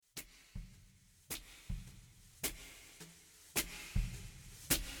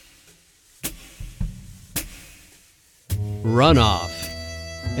Runoff,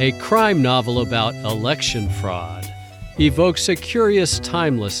 a crime novel about election fraud, evokes a curious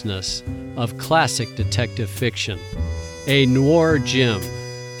timelessness of classic detective fiction. A noir gem,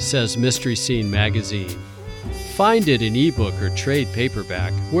 says Mystery Scene magazine. Find it in ebook or trade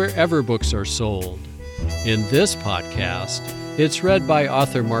paperback wherever books are sold. In this podcast, it's read by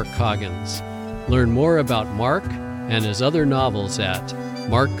author Mark Coggins. Learn more about Mark and his other novels at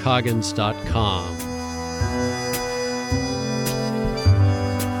markcoggins.com.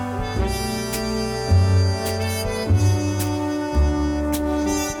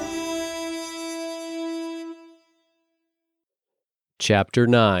 Chapter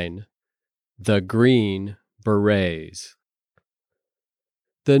 9. The Green Berets.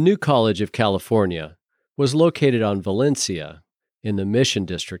 The New College of California was located on Valencia in the Mission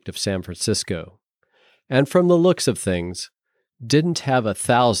District of San Francisco, and from the looks of things, didn't have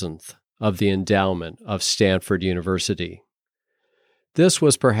 1,000th of the endowment of Stanford University. This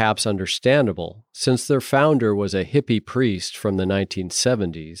was perhaps understandable, since their founder was a hippie priest from the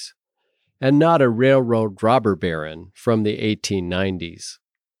 1970s, and not a railroad robber baron from the 1890s.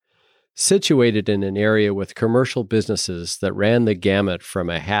 Situated in an area with commercial businesses that ran the gamut from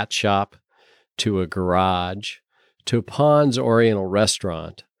a hat shop to a garage to Pond's Oriental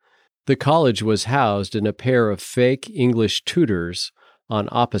Restaurant, the college was housed in a pair of fake English Tudors on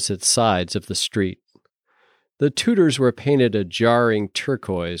opposite sides of the street. The Tudors were painted a jarring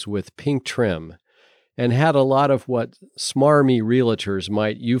turquoise with pink trim and had a lot of what smarmy realtors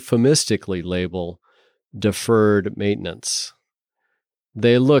might euphemistically label deferred maintenance.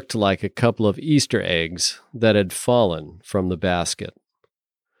 They looked like a couple of Easter eggs that had fallen from the basket.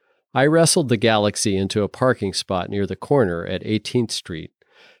 I wrestled the Galaxy into a parking spot near the corner at 18th Street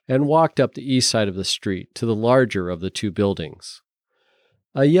and walked up the east side of the street to the larger of the two buildings.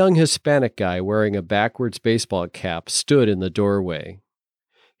 A young Hispanic guy wearing a backwards baseball cap stood in the doorway.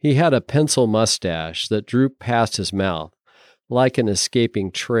 He had a pencil mustache that drooped past his mouth like an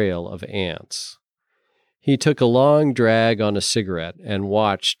escaping trail of ants. He took a long drag on a cigarette and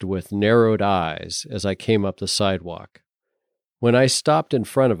watched with narrowed eyes as I came up the sidewalk. When I stopped in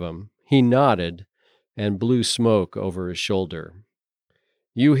front of him, he nodded and blew smoke over his shoulder.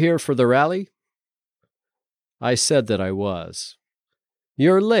 "You here for the rally?" I said that I was.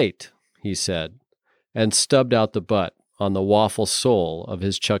 "You're late," he said, and stubbed out the butt on the waffle sole of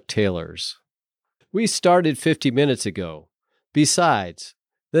his Chuck Taylors. "We started 50 minutes ago. Besides,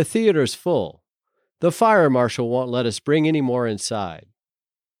 the theater's full. The fire marshal won't let us bring any more inside."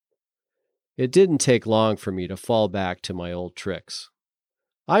 It didn't take long for me to fall back to my old tricks.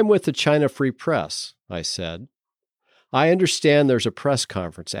 "I'm with the China Free Press," I said. "I understand there's a press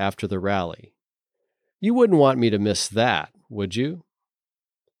conference after the rally. You wouldn't want me to miss that, would you?"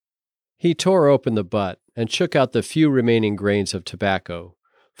 He tore open the butt and shook out the few remaining grains of tobacco,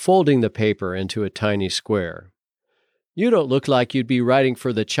 folding the paper into a tiny square. "You don't look like you'd be writing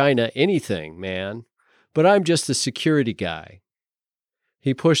for the China anything, man, but I'm just the security guy."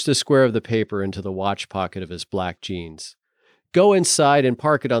 He pushed the square of the paper into the watch pocket of his black jeans. "Go inside and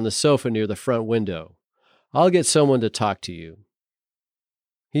park it on the sofa near the front window. I'll get someone to talk to you."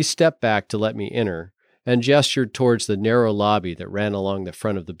 He stepped back to let me enter and gestured towards the narrow lobby that ran along the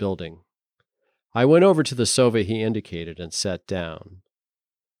front of the building. I went over to the sofa he indicated and sat down.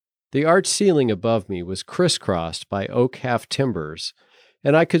 The arched ceiling above me was crisscrossed by oak half-timbers,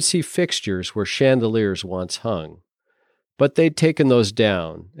 and I could see fixtures where chandeliers once hung. But they'd taken those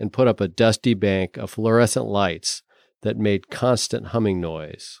down and put up a dusty bank of fluorescent lights that made constant humming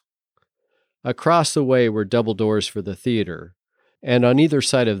noise. Across the way were double doors for the theater, and on either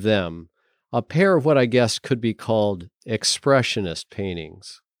side of them, a pair of what I guessed could be called expressionist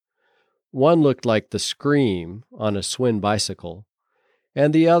paintings. One looked like the Scream on a Swin bicycle,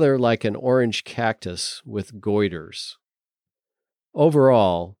 and the other like an orange cactus with goiters.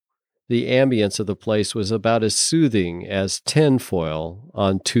 Overall, the ambience of the place was about as soothing as tinfoil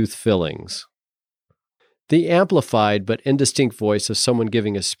on tooth fillings. The amplified but indistinct voice of someone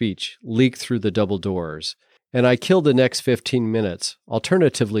giving a speech leaked through the double doors, and I killed the next 15 minutes,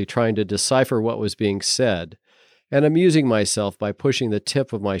 alternatively trying to decipher what was being said, and amusing myself by pushing the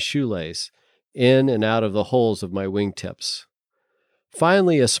tip of my shoelace in and out of the holes of my wingtips.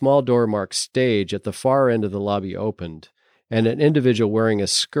 Finally, a small door marked stage at the far end of the lobby opened, and an individual wearing a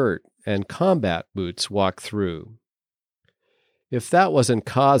skirt and combat boots walked through. If that wasn't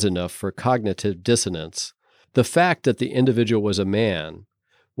cause enough for cognitive dissonance, the fact that the individual was a man,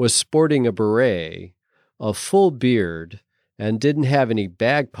 was sporting a beret, a full beard, and didn't have any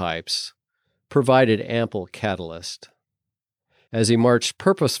bagpipes, provided ample catalyst. As he marched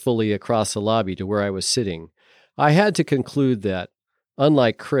purposefully across the lobby to where I was sitting, I had to conclude that,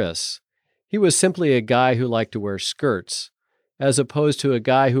 unlike Chris, he was simply a guy who liked to wear skirts, as opposed to a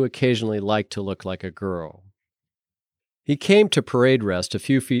guy who occasionally liked to look like a girl. He came to parade rest a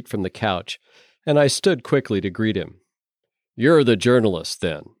few feet from the couch, and I stood quickly to greet him. "You're the journalist,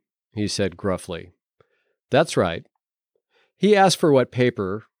 then," he said gruffly. "That's right." He asked for what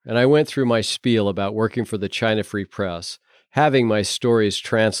paper, and I went through my spiel about working for the China Free Press, having my stories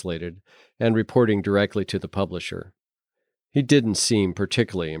translated, and reporting directly to the publisher. He didn't seem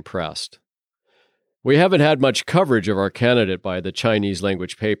particularly impressed. "We haven't had much coverage of our candidate by the Chinese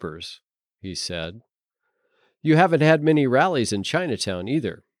language papers," he said. "You haven't had many rallies in Chinatown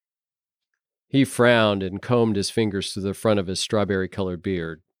either." He frowned and combed his fingers through the front of his strawberry-colored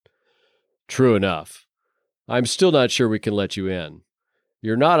beard. "True enough. I'm still not sure we can let you in.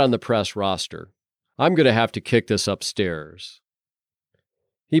 You're not on the press roster. I'm going to have to kick this upstairs."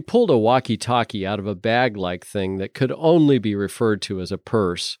 He pulled a walkie-talkie out of a bag-like thing that could only be referred to as a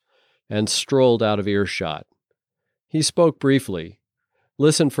purse and strolled out of earshot. He spoke briefly,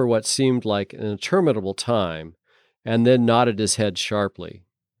 listened for what seemed like an interminable time, and then nodded his head sharply.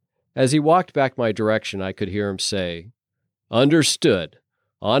 As he walked back my direction, I could hear him say, "Understood,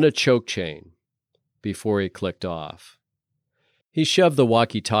 on a choke chain," before he clicked off. He shoved the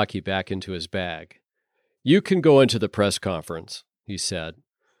walkie-talkie back into his bag. "You can go into the press conference," he said,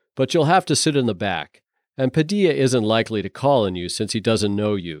 "but you'll have to sit in the back, and Padilla isn't likely to call on you since he doesn't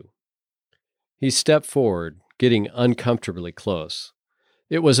know you." He stepped forward, getting uncomfortably close.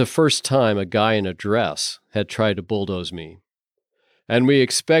 It was the first time a guy in a dress had tried to bulldoze me. "And we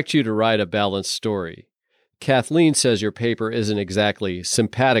expect you to write a balanced story. Kathleen says your paper isn't exactly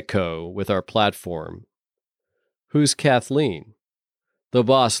simpatico with our platform." "Who's Kathleen?" "The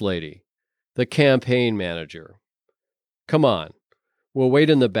boss lady, the campaign manager. Come on, we'll wait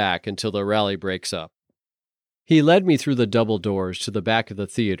in the back until the rally breaks up." He led me through the double doors to the back of the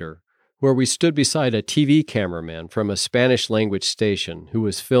theater, where we stood beside a TV cameraman from a Spanish-language station who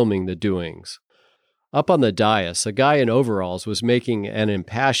was filming the doings. Up on the dais, a guy in overalls was making an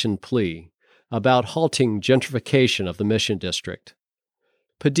impassioned plea about halting gentrification of the Mission District.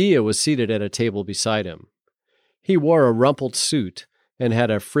 Padilla was seated at a table beside him. He wore a rumpled suit and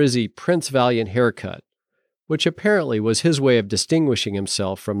had a frizzy Prince Valiant haircut, which apparently was his way of distinguishing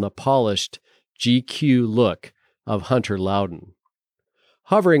himself from the polished GQ look of Hunter Loudon.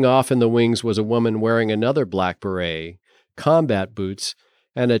 Hovering off in the wings was a woman wearing another black beret, combat boots,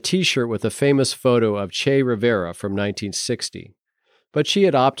 and a T-shirt with a famous photo of Che Rivera from 1960. But she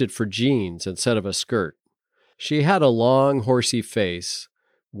had opted for jeans instead of a skirt. She had a long, horsey face,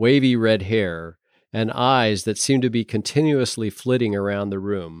 wavy red hair, and eyes that seemed to be continuously flitting around the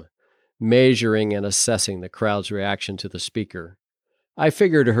room, measuring and assessing the crowd's reaction to the speaker. I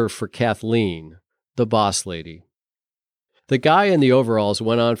figured her for Kathleen, the boss lady. The guy in the overalls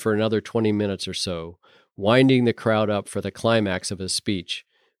went on for another 20 minutes or so, winding the crowd up for the climax of his speech,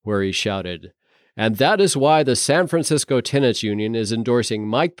 where he shouted, "And that is why the San Francisco Tenants Union is endorsing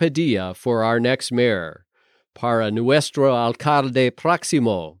Mike Padilla for our next mayor. Para nuestro alcalde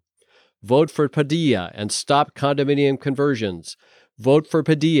próximo. Vote for Padilla and stop condominium conversions. Vote for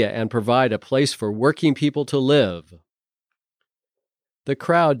Padilla and provide a place for working people to live." The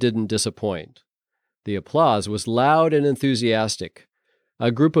crowd didn't disappoint. The applause was loud and enthusiastic.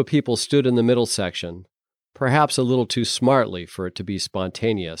 A group of people stood in the middle section, perhaps a little too smartly for it to be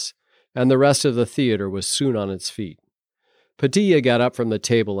spontaneous, and the rest of the theater was soon on its feet. Padilla got up from the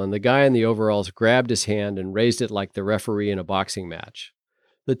table, and the guy in the overalls grabbed his hand and raised it like the referee in a boxing match.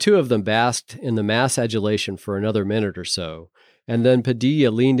 The two of them basked in the mass adulation for another minute or so, and then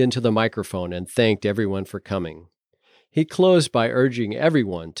Padilla leaned into the microphone and thanked everyone for coming. He closed by urging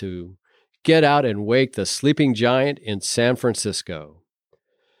everyone to get out and wake the sleeping giant in San Francisco.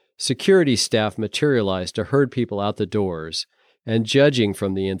 Security staff materialized to herd people out the doors, and judging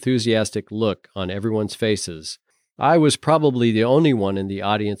from the enthusiastic look on everyone's faces, I was probably the only one in the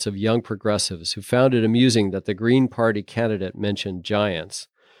audience of young progressives who found it amusing that the Green Party candidate mentioned giants,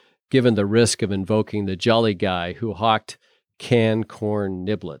 given the risk of invoking the jolly guy who hawked canned corn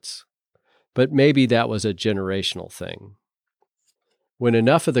niblets. But maybe that was a generational thing. When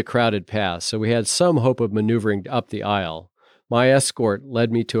enough of the crowd had passed, so we had some hope of maneuvering up the aisle, my escort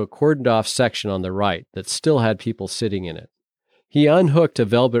led me to a cordoned-off section on the right that still had people sitting in it. He unhooked a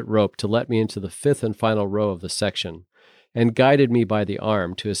velvet rope to let me into the fifth and final row of the section, and guided me by the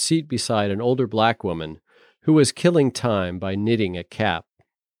arm to a seat beside an older black woman who was killing time by knitting a cap.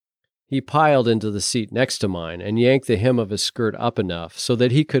 He piled into the seat next to mine and yanked the hem of his skirt up enough so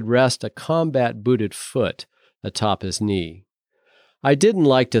that he could rest a combat-booted foot atop his knee. I didn't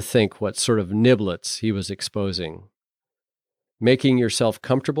like to think what sort of niblets he was exposing. Making yourself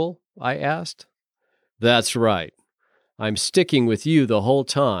comfortable? I asked. That's right. I'm sticking with you the whole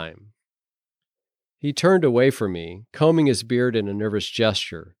time. He turned away from me, combing his beard in a nervous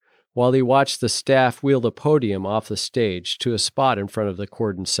gesture, while he watched the staff wheel the podium off the stage to a spot in front of the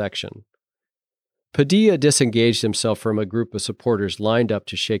cordoned section. Padilla disengaged himself from a group of supporters lined up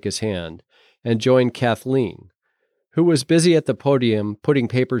to shake his hand and joined Kathleen, who was busy at the podium putting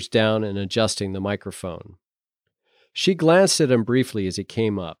papers down and adjusting the microphone. She glanced at him briefly as he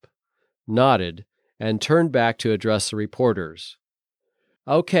came up, nodded, and turned back to address the reporters.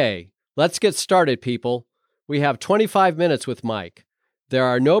 Okay, let's get started, people. We have 25 minutes with Mike. There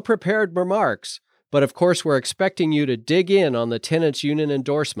are no prepared remarks, but of course we're expecting you to dig in on the tenants' union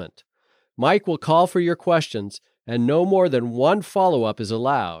endorsement. Mike will call for your questions, and no more than one follow-up is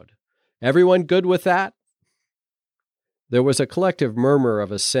allowed. Everyone good with that? There was a collective murmur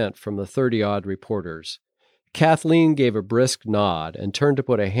of assent from the 30-odd reporters. Kathleen gave a brisk nod and turned to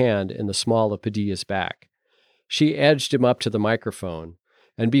put a hand in the small of Padilla's back. She edged him up to the microphone,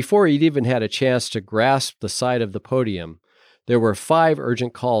 and before he'd even had a chance to grasp the side of the podium, there were 5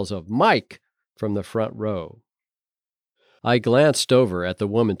 urgent calls of "Mike" from the front row. I glanced over at the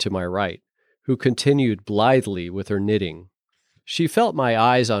woman to my right, who continued blithely with her knitting. She felt my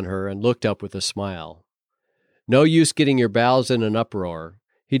eyes on her and looked up with a smile. No use getting your bowels in an uproar.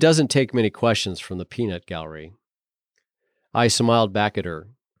 He doesn't take many questions from the peanut gallery. I smiled back at her.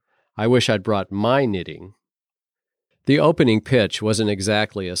 I wish I'd brought my knitting. The opening pitch wasn't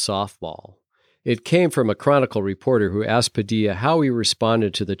exactly a softball. It came from a Chronicle reporter who asked Padilla how he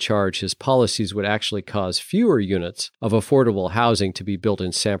responded to the charge his policies would actually cause fewer units of affordable housing to be built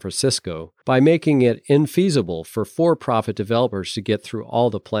in San Francisco by making it infeasible for for-profit developers to get through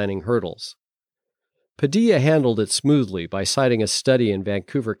all the planning hurdles. Padilla handled it smoothly by citing a study in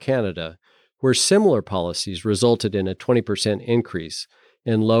Vancouver, Canada, where similar policies resulted in a 20% increase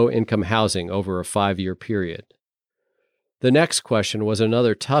in low-income housing over a 5-year period. The next question was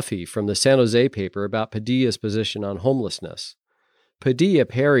another toughie from the San Jose paper about Padilla's position on homelessness. Padilla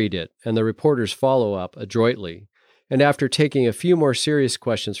parried it and the reporter's follow-up adroitly, and after taking a few more serious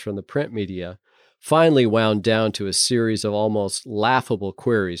questions from the print media, finally wound down to a series of almost laughable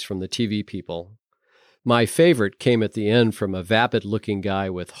queries from the TV people. My favorite came at the end from a vapid-looking guy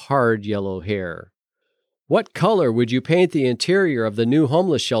with hard yellow hair. What color would you paint the interior of the new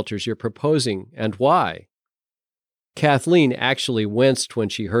homeless shelters you're proposing, and why? Kathleen actually winced when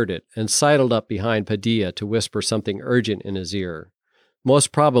she heard it and sidled up behind Padilla to whisper something urgent in his ear,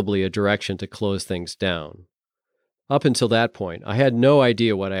 most probably a direction to close things down. Up until that point, I had no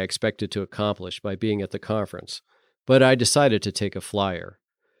idea what I expected to accomplish by being at the conference, but I decided to take a flyer.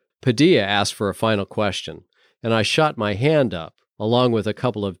 Padilla asked for a final question, and I shot my hand up, along with a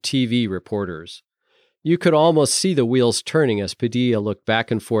couple of TV reporters. You could almost see the wheels turning as Padilla looked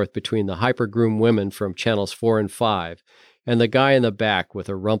back and forth between the hyper-groomed women from channels 4 and 5 and the guy in the back with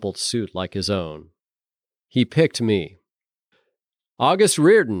a rumpled suit like his own. He picked me. August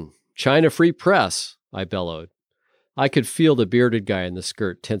Reardon, China Free Press, I bellowed. I could feel the bearded guy in the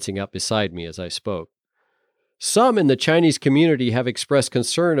skirt tensing up beside me as I spoke. Some in the Chinese community have expressed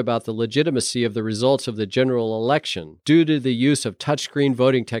concern about the legitimacy of the results of the general election due to the use of touchscreen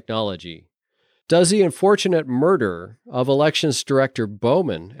voting technology. Does the unfortunate murder of Elections Director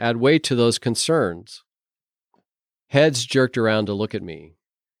Bowman add weight to those concerns? Heads jerked around to look at me.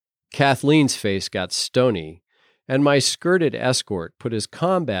 Kathleen's face got stony, and my skirted escort put his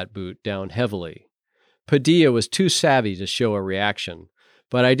combat boot down heavily. Padilla was too savvy to show a reaction,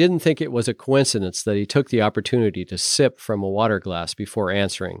 but I didn't think it was a coincidence that he took the opportunity to sip from a water glass before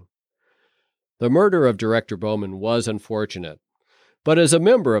answering. The murder of Director Bowman was unfortunate, but as a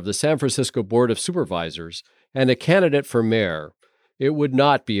member of the San Francisco Board of Supervisors and a candidate for mayor, it would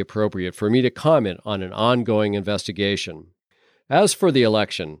not be appropriate for me to comment on an ongoing investigation. As for the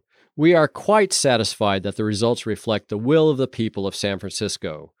election, we are quite satisfied that the results reflect the will of the people of San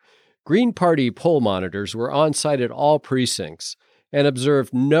Francisco. Green Party poll monitors were on site at all precincts and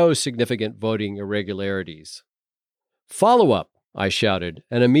observed no significant voting irregularities. Follow up, I shouted,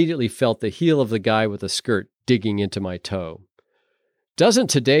 and immediately felt the heel of the guy with the skirt digging into my toe. Doesn't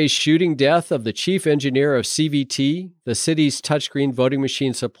today's shooting death of the chief engineer of CVT, the city's touchscreen voting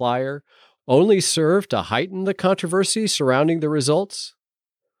machine supplier, only serve to heighten the controversy surrounding the results?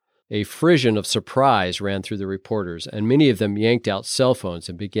 A frisson of surprise ran through the reporters, and many of them yanked out cell phones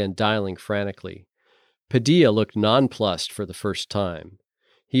and began dialing frantically. Padilla looked nonplussed for the first time.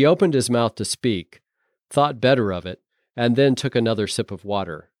 He opened his mouth to speak, thought better of it, and then took another sip of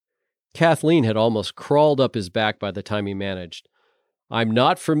water. Kathleen had almost crawled up his back by the time he managed. I'm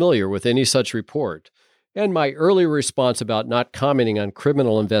not familiar with any such report, and my earlier response about not commenting on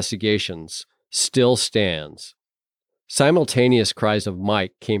criminal investigations still stands. Simultaneous cries of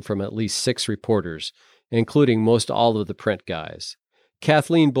Mike came from at least 6 reporters, including most all of the print guys.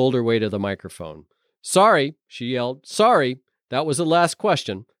 Kathleen bowled her way to the microphone. "Sorry," she yelled. "Sorry. That was the last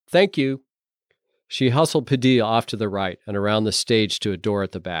question. Thank you." She hustled Padilla off to the right and around the stage to a door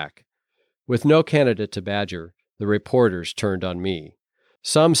at the back. With no candidate to badger, the reporters turned on me.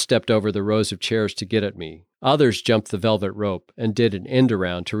 Some stepped over the rows of chairs to get at me. Others jumped the velvet rope and did an end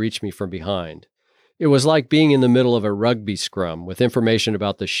around to reach me from behind. It was like being in the middle of a rugby scrum with information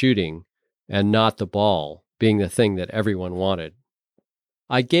about the shooting and not the ball being the thing that everyone wanted.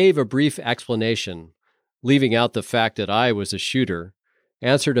 I gave a brief explanation, leaving out the fact that I was a shooter,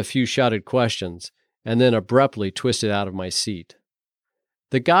 answered a few shouted questions, and then abruptly twisted out of my seat.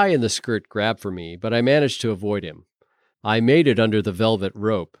 The guy in the skirt grabbed for me, but I managed to avoid him. I made it under the velvet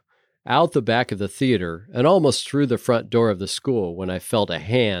rope, out the back of the theater, and almost through the front door of the school when I felt a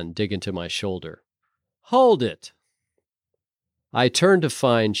hand dig into my shoulder. "Hold it!" I turned to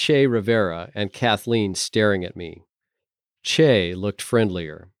find Che Rivera and Kathleen staring at me. Che looked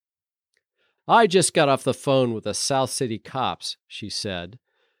friendlier. "I just got off the phone with the South City cops," she said.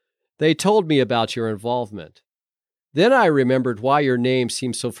 "They told me about your involvement. Then I remembered why your name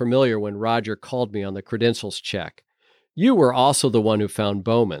seemed so familiar when Roger called me on the credentials check. You were also the one who found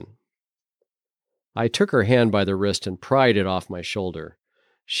Bowman." I took her hand by the wrist and pried it off my shoulder.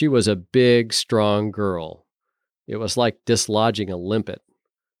 She was a big, strong girl. It was like dislodging a limpet.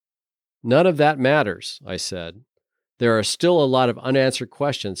 "None of that matters," I said. "There are still a lot of unanswered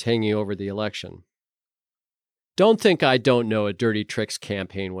questions hanging over the election." "Don't think I don't know a dirty tricks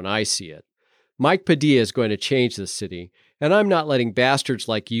campaign when I see it. Mike Padilla is going to change this city, and I'm not letting bastards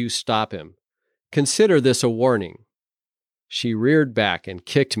like you stop him. Consider this a warning." She reared back and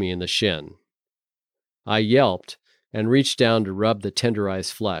kicked me in the shin. I yelped and reached down to rub the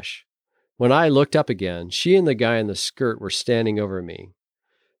tenderized flesh. When I looked up again, she and the guy in the skirt were standing over me.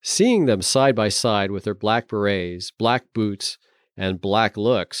 Seeing them side by side with their black berets, black boots, and black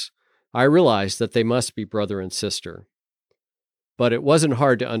looks, I realized that they must be brother and sister. But it wasn't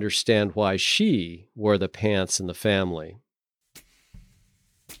hard to understand why she wore the pants in the family.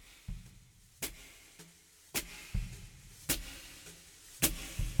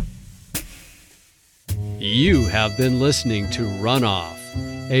 You have been listening to Run Off,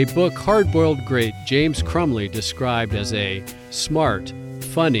 a book hard-boiled great James Crumley described as a smart,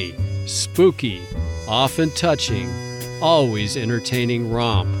 funny, spooky, often touching, always entertaining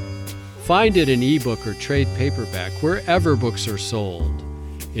romp. Find it in ebook or trade paperback wherever books are sold.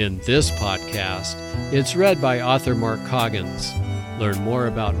 In this podcast, it's read by author Mark Coggins. Learn more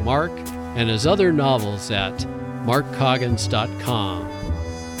about Mark and his other novels at markcoggins.com.